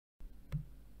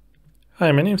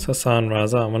Hi, my name is Hassan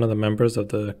Raza. I'm one of the members of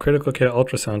the critical care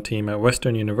ultrasound team at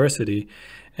Western University,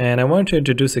 and I wanted to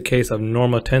introduce a case of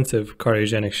normotensive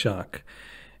cardiogenic shock.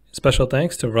 Special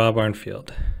thanks to Rob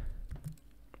Arnfield.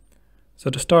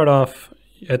 So to start off,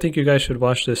 I think you guys should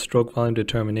watch this stroke volume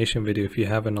determination video if you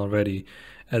haven't already,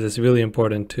 as it's really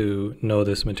important to know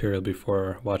this material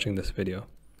before watching this video.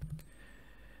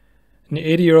 An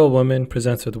 80-year-old woman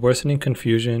presents with worsening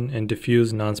confusion and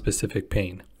diffuse nonspecific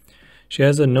pain. She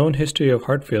has a known history of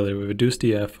heart failure with reduced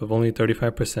EF of only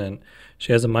 35%.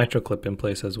 She has a mitral clip in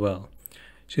place as well.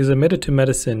 She's admitted to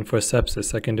medicine for sepsis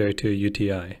secondary to a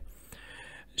UTI.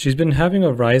 She's been having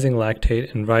a rising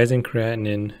lactate and rising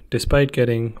creatinine despite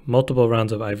getting multiple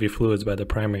rounds of IV fluids by the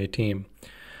primary team.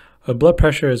 Her blood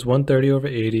pressure is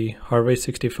 130/80, heart rate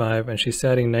 65, and she's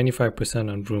satting 95%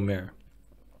 on room air.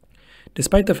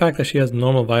 Despite the fact that she has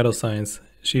normal vital signs,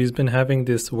 she's been having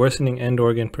this worsening end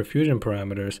organ perfusion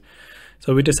parameters,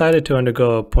 so we decided to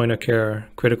undergo a point of care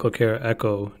critical care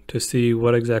echo to see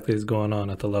what exactly is going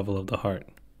on at the level of the heart.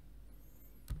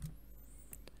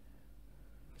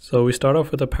 So we start off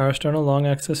with a parasternal long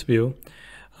axis view.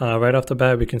 Right off the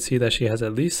bat, we can see that she has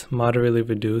at least moderately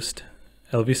reduced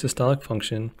LV systolic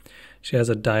function. She has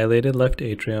a dilated left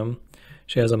atrium.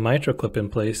 She has a mitral clip in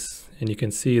place, and you can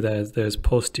see that there's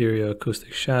posterior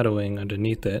acoustic shadowing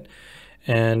underneath it.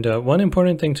 And one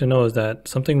important thing to know is that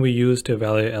something we use to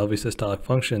evaluate LV systolic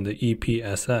function, the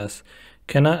EPSS,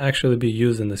 cannot actually be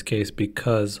used in this case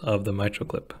because of the mitral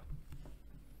clip.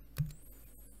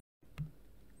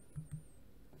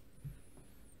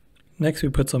 Next, we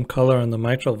put some color on the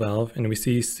mitral valve, and we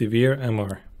see severe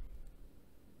MR.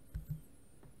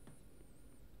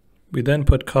 We then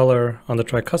put color on the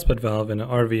tricuspid valve in an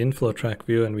RV inflow tract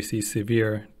view, and we see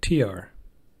severe TR.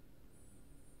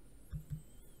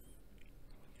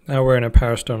 Now we're in a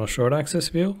parasternal short axis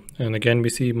view, and again we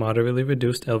see moderately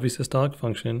reduced LV systolic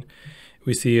function.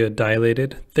 We see a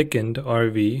dilated, thickened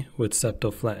RV with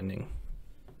septal flattening.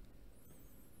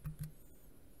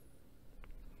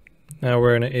 Now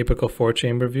we're in an apical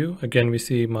 4-chamber view. Again, we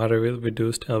see moderately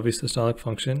reduced LV systolic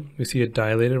function. We see a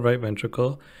dilated right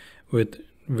ventricle with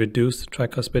reduced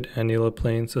tricuspid annular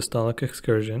plane systolic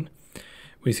excursion.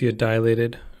 We see a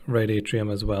dilated right atrium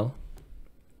as well.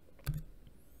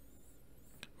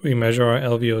 We measure our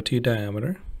LVOT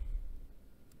diameter.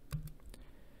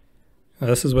 Now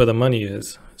this is where the money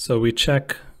is. So we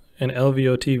check an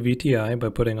LVOT VTI by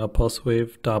putting a pulse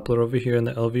wave Doppler over here in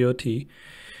the LVOT.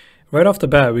 Right off the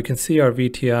bat, we can see our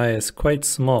VTI is quite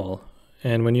small.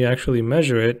 And when you actually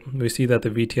measure it, we see that the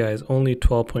VTI is only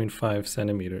 12.5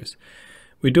 centimeters.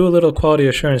 We do a little quality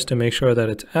assurance to make sure that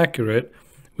it's accurate.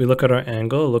 We look at our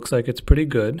angle, it looks like it's pretty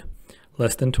good,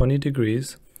 less than 20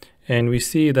 degrees. And we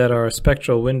see that our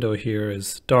spectral window here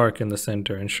is dark in the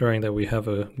center, ensuring that we have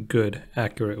a good,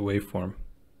 accurate waveform.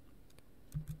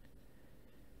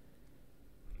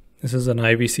 This is an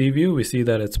IVC view. We see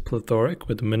that it's plethoric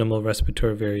with minimal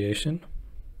respiratory variation.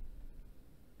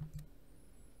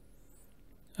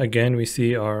 Again, we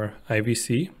see our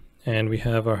IVC. And we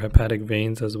have our hepatic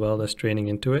veins as well that's draining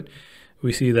into it.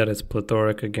 We see that it's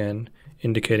plethoric again,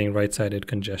 indicating right-sided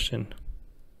congestion.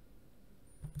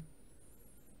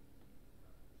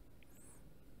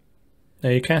 Now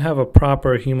you can't have a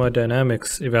proper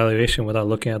hemodynamics evaluation without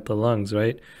looking at the lungs,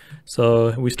 right?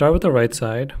 So we start with the right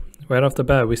side. Right off the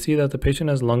bat, we see that the patient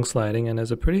has lung sliding and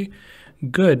has a pretty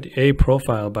good A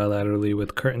profile bilaterally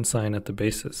with curtain sign at the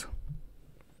bases.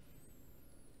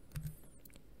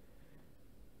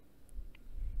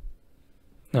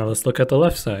 Now let's look at the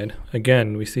left side.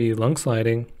 Again, we see lung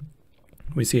sliding,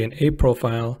 we see an A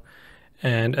profile,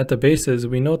 and at the bases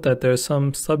we note that there's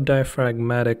some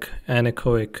subdiaphragmatic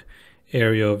anechoic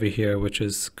area over here, which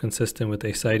is consistent with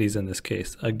ascites in this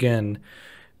case, again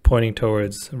pointing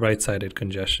towards right-sided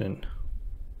congestion.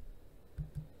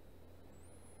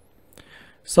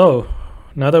 So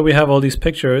now that we have all these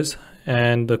pictures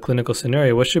and the clinical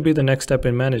scenario, what should be the next step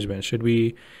in management? Should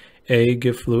we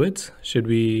give fluids? Should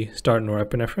we start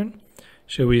norepinephrine?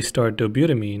 Should we start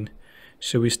dobutamine?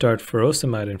 Should we start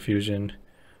furosemide infusion?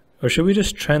 Or should we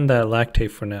just trend that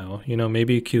lactate for now? You know,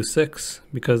 maybe Q6,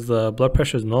 because the blood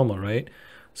pressure is normal, right?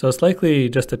 So it's likely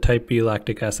just a type B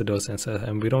lactic acidosis,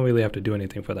 and we don't really have to do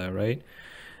anything for that, right?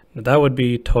 That would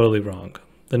be totally wrong.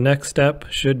 The next step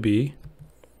should be,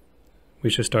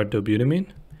 we should start dobutamine,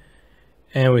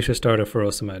 and we should start a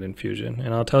furosemide infusion,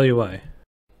 and I'll tell you why.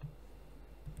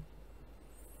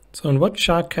 So in what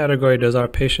shock category does our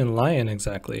patient lie in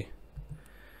exactly?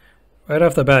 Right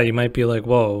off the bat, you might be like,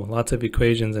 whoa, lots of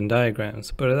equations and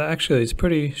diagrams, but actually it's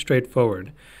pretty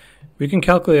straightforward. We can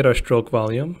calculate our stroke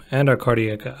volume and our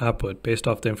cardiac output based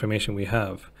off the information we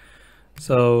have.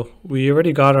 So we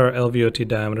already got our LVOT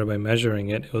diameter by measuring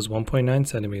it. It was 1.9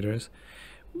 centimeters.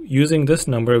 Using this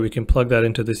number, we can plug that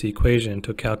into this equation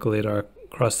to calculate our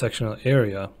cross-sectional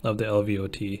area of the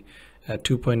LVOT at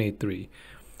 2.83.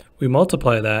 We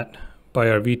multiply that by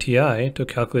our VTI to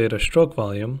calculate our stroke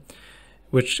volume,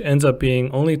 which ends up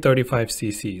being only 35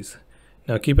 cc's.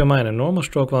 Now keep in mind, a normal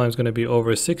stroke volume is going to be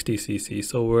over 60 cc,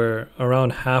 so we're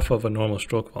around half of a normal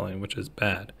stroke volume, which is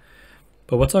bad.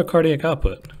 But what's our cardiac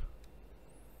output?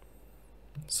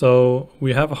 So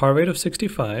we have a heart rate of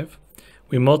 65.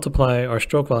 We multiply our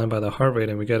stroke volume by the heart rate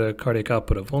and we get a cardiac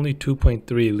output of only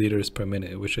 2.3 liters per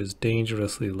minute, which is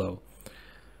dangerously low.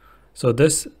 So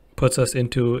this puts us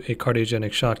into a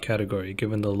cardiogenic shock category,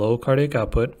 given the low cardiac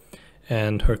output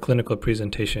and her clinical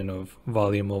presentation of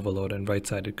volume overload and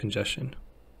right-sided congestion.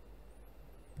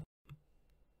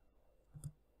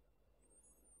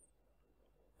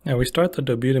 Now we start the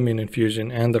dobutamine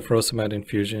infusion and the furosemide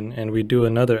infusion, and we do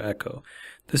another echo.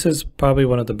 This is probably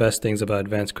one of the best things about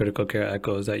advanced critical care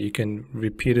echoes, that you can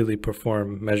repeatedly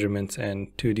perform measurements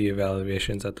and 2D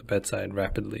evaluations at the bedside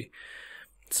rapidly.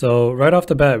 So right off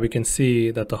the bat, we can see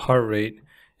that the heart rate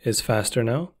is faster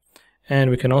now,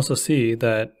 and we can also see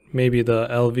that maybe the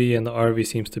LV and the RV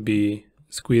seems to be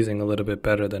squeezing a little bit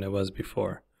better than it was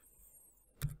before.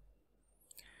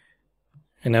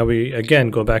 And now we again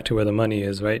go back to where the money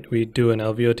is, right? We do an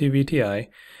LVOT VTI,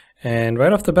 and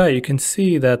right off the bat you can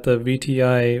see that the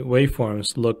VTI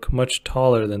waveforms look much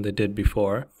taller than they did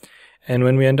before. And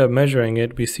when we end up measuring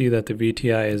it, we see that the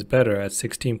VTI is better at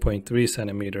 16.3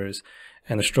 centimeters,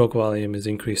 and the stroke volume is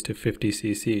increased to 50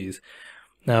 cc's.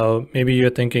 Now, maybe you're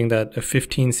thinking that a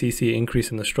 15 cc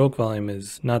increase in the stroke volume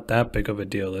is not that big of a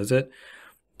deal, is it?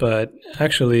 But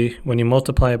actually, when you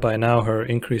multiply it by now her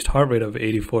increased heart rate of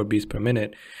 84 beats per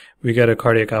minute, we get a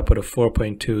cardiac output of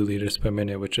 4.2 liters per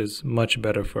minute, which is much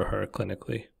better for her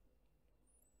clinically.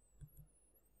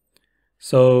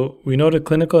 So we noted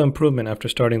clinical improvement after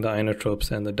starting the inotropes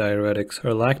and the diuretics.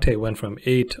 Her lactate went from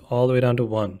 8 all the way down to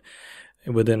 1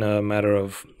 within a matter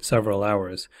of several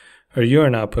hours. Her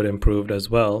urine output improved as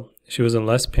well. She was in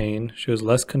less pain, she was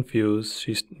less confused,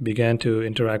 she began to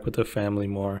interact with her family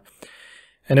more.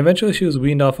 And eventually she was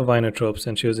weaned off of inotropes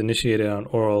and she was initiated on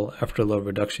oral afterload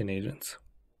reduction agents.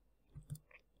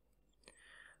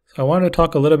 So I wanted to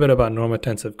talk a little bit about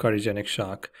normotensive cardiogenic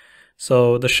shock.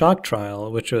 So the SHOCK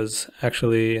trial, which was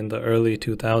actually in the early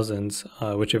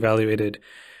 2000s, which evaluated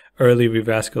early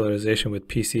revascularization with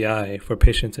PCI for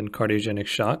patients in cardiogenic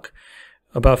shock,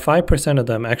 about 5% of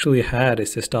them actually had a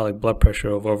systolic blood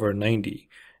pressure of over 90.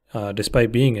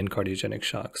 Despite being in cardiogenic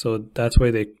shock. So that's why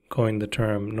they coined the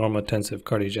term normotensive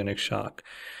cardiogenic shock.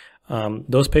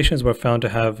 Those patients were found to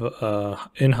have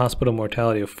in-hospital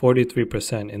mortality of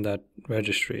 43% in that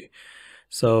registry.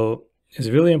 So it's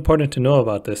really important to know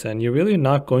about this, and you're really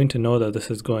not going to know that this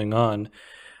is going on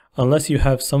unless you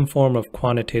have some form of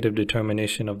quantitative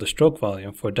determination of the stroke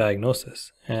volume for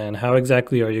diagnosis. And how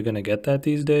exactly are you going to get that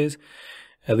these days?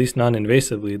 At least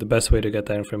non-invasively, the best way to get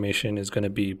that information is going to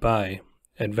be by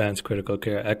advanced critical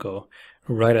care echo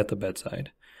right at the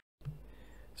bedside.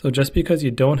 So just because you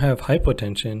don't have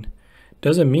hypotension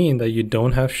doesn't mean that you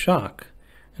don't have shock.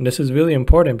 And this is really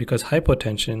important because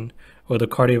hypotension, or the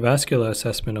cardiovascular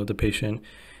assessment of the patient,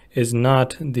 is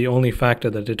not the only factor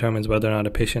that determines whether or not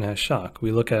a patient has shock.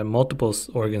 We look at multiple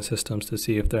organ systems to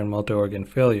see if they're in multi-organ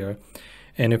failure.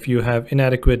 And if you have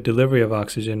inadequate delivery of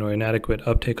oxygen or inadequate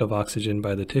uptake of oxygen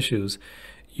by the tissues,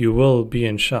 you will be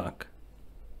in shock.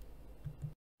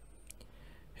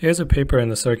 Here's a paper in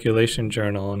the Circulation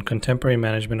Journal on contemporary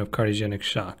management of cardiogenic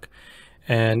shock.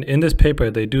 And in this paper,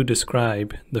 they do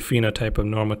describe the phenotype of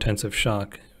normotensive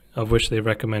shock, of which they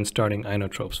recommend starting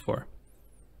inotropes for.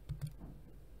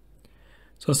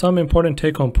 So some important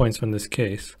take-home points from this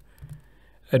case.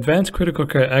 Advanced critical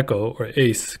care echo, or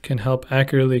ACE, can help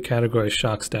accurately categorize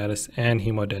shock status and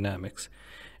hemodynamics.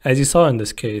 As you saw in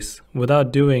this case,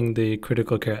 without doing the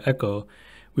critical care echo,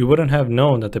 we wouldn't have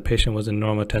known that the patient was in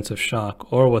normotensive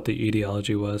shock, or what the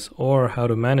etiology was, or how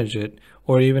to manage it,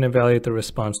 or even evaluate the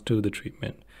response to the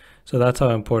treatment. So that's how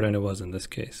important it was in this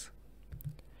case.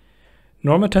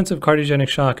 Normotensive cardiogenic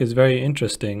shock is very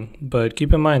interesting, but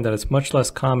keep in mind that it's much less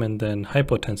common than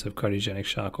hypotensive cardiogenic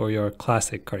shock, or your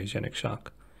classic cardiogenic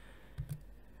shock.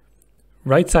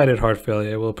 Right-sided heart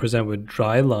failure will present with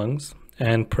dry lungs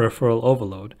and peripheral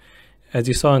overload. As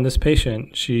you saw in this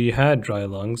patient, she had dry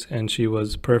lungs and she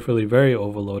was peripherally very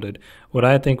overloaded. What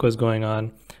I think was going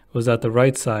on was that the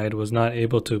right side was not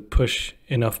able to push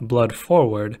enough blood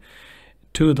forward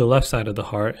to the left side of the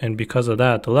heart, and because of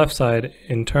that, the left side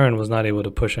in turn was not able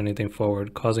to push anything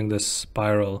forward, causing this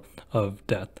spiral of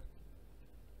death.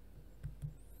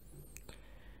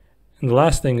 And the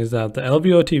last thing is that the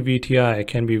LVOT VTI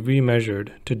can be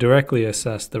remeasured to directly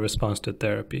assess the response to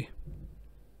therapy.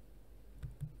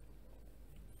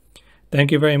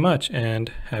 Thank you very much, and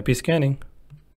happy scanning.